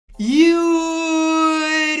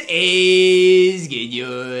What is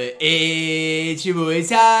good? It's your boy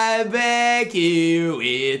Ty back here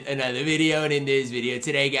with another video, and in this video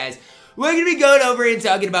today, guys, we're going to be going over and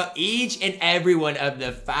talking about each and every one of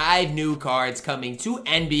the 5 new cards coming to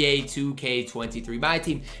NBA 2K23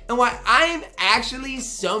 MyTEAM, and why I am actually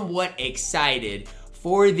somewhat excited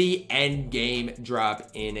for the end game drop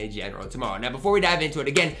in general tomorrow. Now, before we dive into it,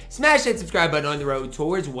 again, smash that subscribe button on the road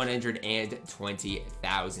towards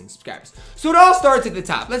 120,000 subscribers. So it all starts at the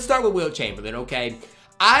top. Let's start with Wilt Chamberlain, okay?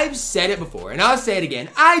 I've said it before, and I'll say it again.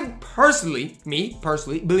 I personally,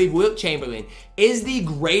 believe Wilt Chamberlain is the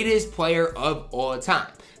greatest player of all time.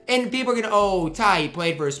 And people are gonna, oh, Ty, he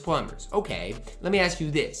played versus plumbers. Okay, let me ask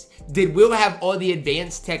you this. Did Wilt have all the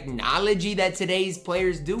advanced technology that today's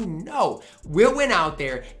players do? No. Wilt went out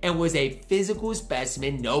there and was a physical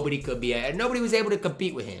specimen. Nobody was able to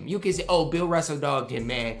compete with him. You can say, oh, Bill Russell dogged him,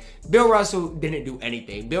 man. Bill Russell didn't do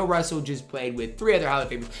anything. Bill Russell just played with 3 other Hall of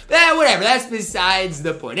Famers. But whatever, that's besides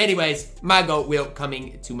the point. Anyways, my GOAT Wilt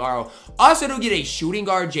coming tomorrow. Also, to get a shooting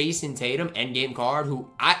guard, Jayson Tatum, endgame card, who,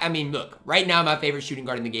 I mean, look, right now my favorite shooting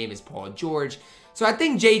guard in the game is Paul George. So I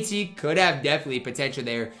think JT could have definitely potential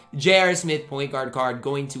there. J.R. Smith point guard card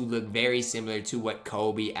going to look very similar to what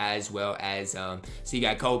Kobe, as well as, so you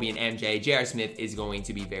got Kobe and MJ. J.R. Smith is going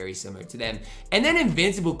to be very similar to them. And then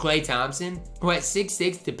invincible Klay Thompson, who at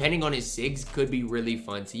 6'6", depending on his SIGs, could be really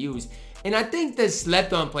fun to use. And I think the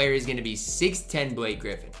slept on player is going to be 6'10" Blake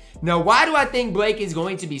Griffin. Now, why do I think Blake is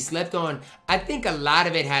going to be slept on? I think a lot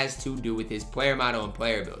of it has to do with his player model and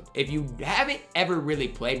player build. If you haven't ever really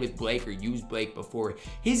played with Blake or used Blake before,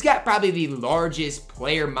 he's got probably the largest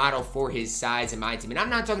player model for his size in my team. And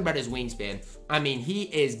I'm not talking about his wingspan. I mean, he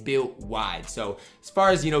is built wide. So as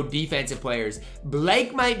far as, you know, defensive players,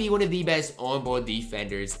 Blake might be one of the best on-ball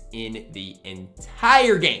defenders in the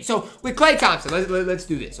entire game. So with Klay Thompson, let's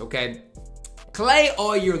do this, okay? Klay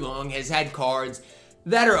all year long has had cards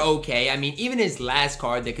that are okay. I mean, even his last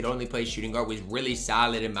card that could only play shooting guard was really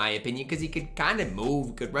solid in my opinion, because he could kind of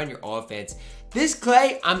move, could run your offense. This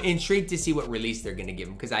Klay, I'm intrigued to see what release they're going to give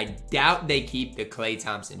him, because I doubt they keep the Klay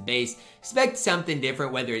Thompson base. Expect something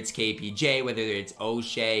different, whether it's KPJ, whether it's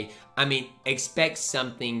O'Shea. I mean, expect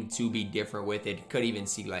something to be different with it. Could even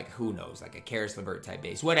see, like, who knows, like a Karis LeVert type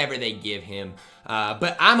base, whatever they give him.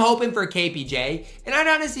 But I'm hoping for KPJ. And I'd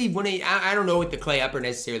honestly, I don't know what the Klay upper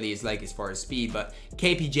necessarily is like as far as speed, but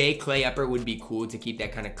KPJ, Klay upper would be cool to keep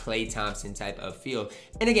that kind of Klay Thompson type of feel.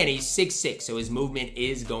 And again, he's 6'6", so his movement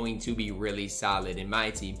is going to be really solid in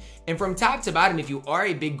my team. And from top to bottom, if you are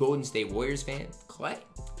a big Golden State Warriors fan, Klay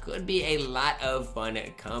could be a lot of fun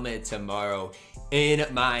coming tomorrow in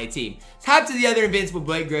my team. Top to the other invincible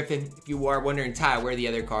Blake Griffin. If you are wondering, Ty, where are the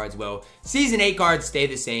other cards? Well, Season 8 cards stay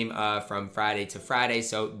the same from Friday to Friday.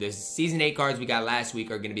 So the Season 8 cards we got last week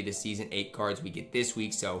are going to be the Season 8 cards we get this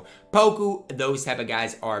week. So Poku, those type of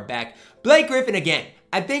guys are back. Blake Griffin, again,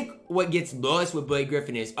 I think what gets lost with Blake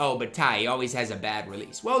Griffin is, oh, but Ty, he always has a bad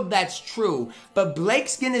release. Well, that's true, but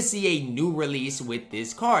Blake's going to see a new release with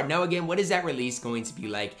this card. Now, again, what is that release going to be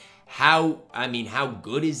like? How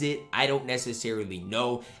good is it? I don't necessarily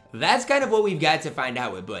know. That's kind of what we've got to find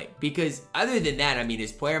out with Blake, because other than that, I mean,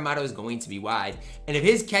 his player model is going to be wide, and if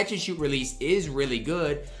his catch and shoot release is really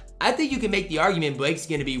good, I think you can make the argument Blake's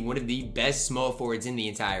going to be one of the best small forwards in the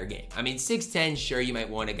entire game. I mean, 6'10", sure, you might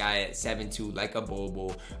want a guy at 7'2", like a Bobo,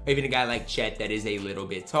 or even a guy like Chet that is a little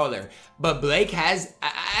bit taller. But Blake has,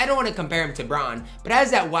 I don't want to compare him to Bron, but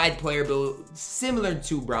has that wide player build similar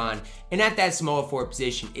to Bron, and at that small forward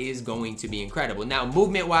position is going to be incredible. Now,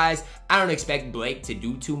 movement-wise, I don't expect Blake to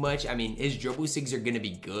do too much. I mean, his dribble SIGs are going to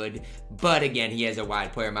be good, but again, he has a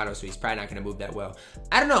wide player model, so he's probably not going to move that well.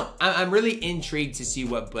 I don't know. I'm really intrigued to see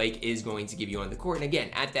what Blake is going to give you on the court. And again,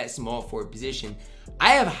 at that small forward position, I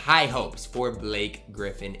have high hopes for Blake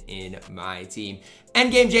Griffin in my team.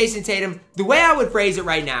 Endgame Jayson Tatum, the way I would phrase it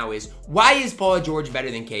right now is, why is Paul George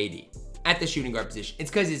better than KD at the shooting guard position?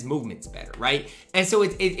 It's because his movement's better, right? And so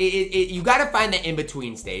you got to find that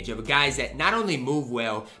in-between stage of guys that not only move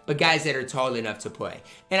well, but guys that are tall enough to play.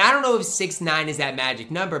 And I don't know if 6'9" is that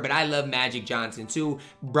magic number, but I love Magic Johnson too.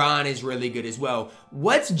 Bron is really good as well.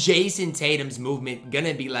 What's Jayson Tatum's movement going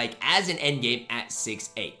to be like as an endgame at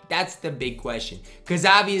 6'8"? That's the big question. Because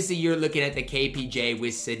obviously you're looking at the KPJ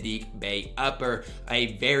with Saddiq Bey upper,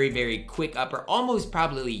 a very, very quick upper, almost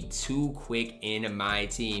probably too quick in my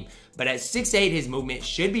team. But at 6'8", his movement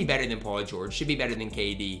should be better than Paul George, should be better than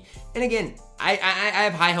KD. And again, I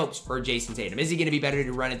have high hopes for Jayson Tatum. Is he going to be better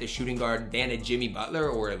to run at the shooting guard than a Jimmy Butler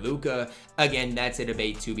or a Luka? Again, that's a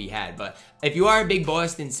debate to be had. But if you are a big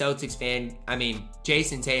Boston Celtics fan, I mean,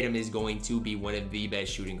 Jayson Tatum is going to be one of the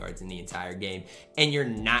best shooting guards in the entire game, and you're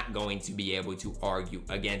not going to be able to argue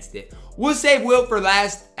against it. We'll save Wilt for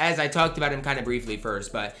last, as I talked about him kind of briefly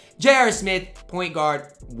first, but J.R. Smith, point guard,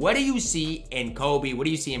 what do you see in Kobe? What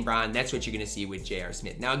do you see in Bron? That's what you're going to see with J.R.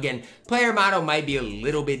 Smith. Now, again, player model might be a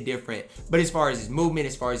little bit different, but as far as his movement,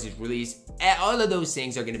 as far as his release, all of those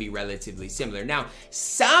things are going to be relatively similar. Now,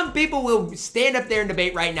 some people will stand up there and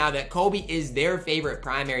debate right now that Kobe is their favorite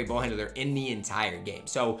primary ball handler in the entire game.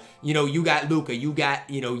 So, you know, you got Luka, you got,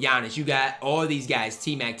 you know, Giannis, you got all these guys,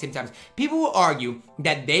 T-Mac, Tim Thomas. People will argue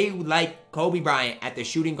that they like Kobe Bryant at the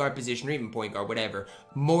shooting guard position or even point guard, whatever,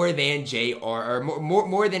 more than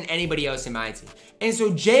more than anybody else in my team. And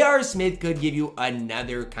so J.R. Smith could give you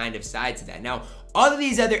another kind of side to that. Now, all of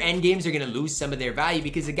these other end games are going to lose some of their value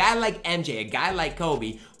because a guy like MJ, a guy like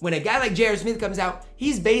Kobe, when a guy like J.R. Smith comes out,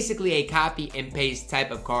 he's basically a copy and paste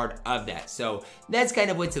type of card of that. So that's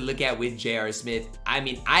kind of what to look at with J.R. Smith. I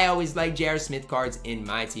mean, I always like J.R. Smith cards in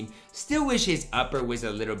my team. Still wish his upper was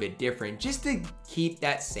a little bit different just to keep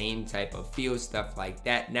that same type of feel, stuff like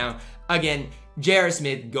that. Now, again, J.R.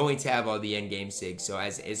 Smith going to have all the end game sigs. So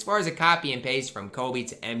as far as a copy and paste from Kobe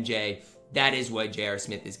to MJ, that is what J.R.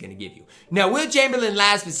 Smith is going to give you. Now, Wilt Chamberlain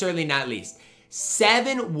last but certainly not least.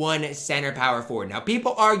 7'1" center power forward. Now,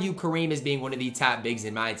 people argue Kareem as being one of the top bigs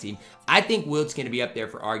in my team. I think Wilt's going to be up there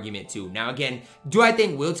for argument too. Now, again, do I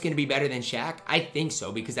think Wilt's going to be better than Shaq? I think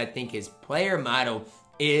so because I think his player model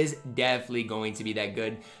is definitely going to be that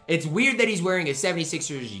good. It's weird that he's wearing a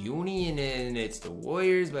 76ers uni and it's the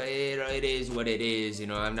Warriors, but it is what it is. You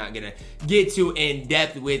know, I'm not going to get too in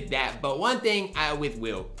depth with that. But one thing with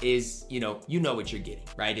Will is, you know what you're getting,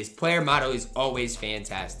 right? His player model is always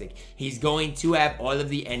fantastic. He's going to have all of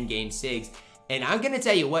the end game sigs. And I'm going to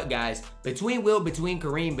tell you what, guys, between Wilt, between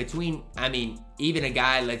Kareem, I mean, even a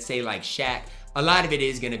guy, let's say like Shaq, a lot of it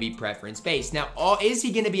is going to be preference based. Now, is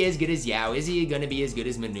he going to be as good as Yao? Is he going to be as good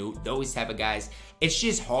as Manute? Those type of guys. It's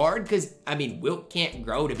just hard because, I mean, Wilt can't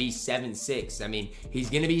grow to be 7'6". I mean, he's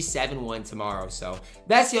going to be 7'1" tomorrow. So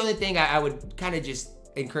that's the only thing I would kind of just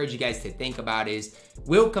encourage you guys to think about is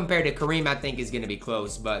Wilt compared to Kareem, I think is going to be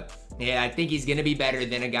close. But yeah, I think he's going to be better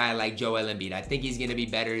than a guy like Joel Embiid. I think he's going to be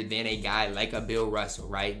better than a guy like a Bill Russell,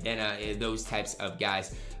 right? Than those types of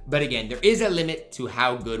guys. But again, there is a limit to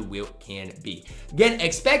how good Wilt can be. Again,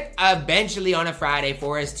 expect eventually on a Friday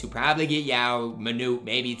for us to probably get Yao, Manute,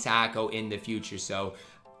 maybe Taco in the future. So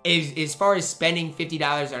as far as spending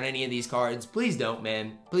 $50 on any of these cards, please don't,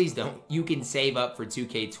 man. Please don't. You can save up for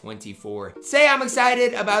 2K24. Say I'm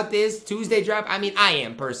excited about this Tuesday drop. I mean, I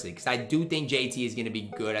am personally because I do think JT is going to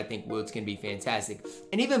be good. I think Wilt's going to be fantastic.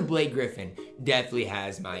 And even Blake Griffin definitely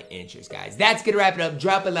has my interest, guys. That's going to wrap it up.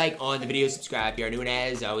 Drop a like on the video. Subscribe if you are new, and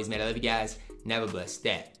as always, man, I love you guys. And have a blessed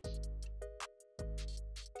day.